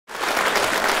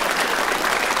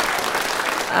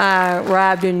I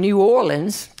arrived in New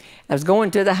Orleans. I was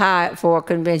going to the Hyatt for a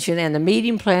convention, and the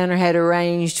meeting planner had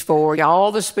arranged for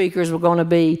all the speakers were going to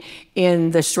be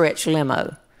in the stretch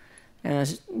limo.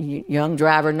 And a young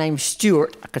driver named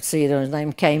Stewart, I could see his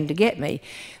name, came to get me.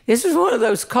 This was one of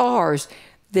those cars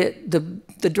that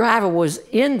the driver was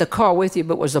in the car with you,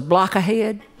 but was a block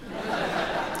ahead.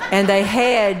 And they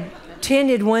had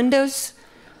tinted windows.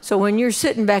 So when you're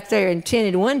sitting back there in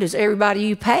tinted windows, everybody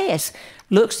you pass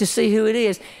looks to see who it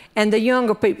is. And the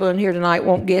younger people in here tonight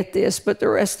won't get this, but the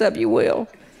rest of you will.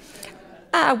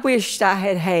 I wished I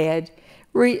had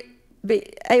be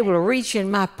able to reach in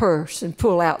my purse and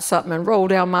pull out something and roll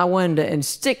down my window and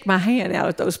stick my hand out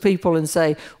at those people and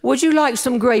say, "Would you like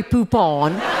some Grey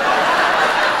Poupon?"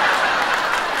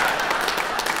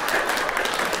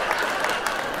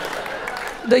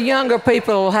 The younger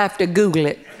people will have to Google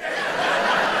it.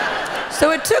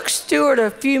 So it took Stewart a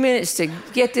few minutes to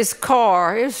get this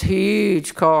car, this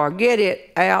huge car, get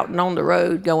it out and on the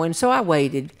road going. So I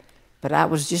waited, but I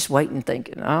was just waiting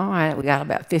thinking, all right, we got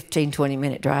about 15,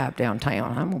 20-minute drive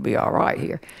downtown. I'm going to be all right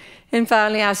here. And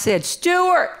finally I said,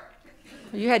 "Stewart,"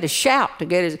 you had to shout to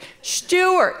get it,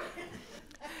 "Stewart,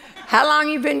 how long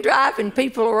you been driving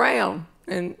people around?"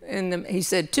 And he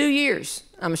said, 2 years.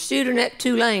 I'm a student at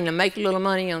Tulane. I make a little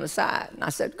money on the side. And I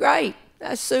said, "Great,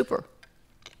 that's super."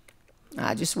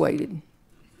 I just waited.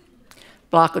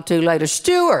 Block or two later,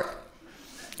 "Stewart,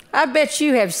 I bet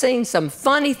you have seen some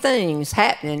funny things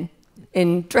happening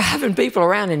in driving people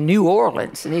around in New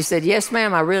Orleans." And he said, "Yes,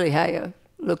 ma'am, I really have."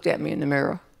 Looked at me in the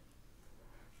mirror.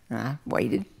 I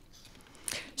waited.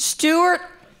 "Stewart,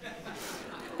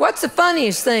 what's the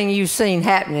funniest thing you've seen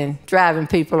happening driving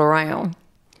people around?"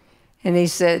 And he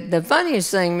said, "The funniest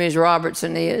thing, Ms.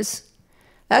 Robertson, is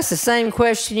that's the same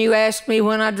question you asked me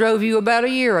when I drove you about a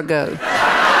year ago."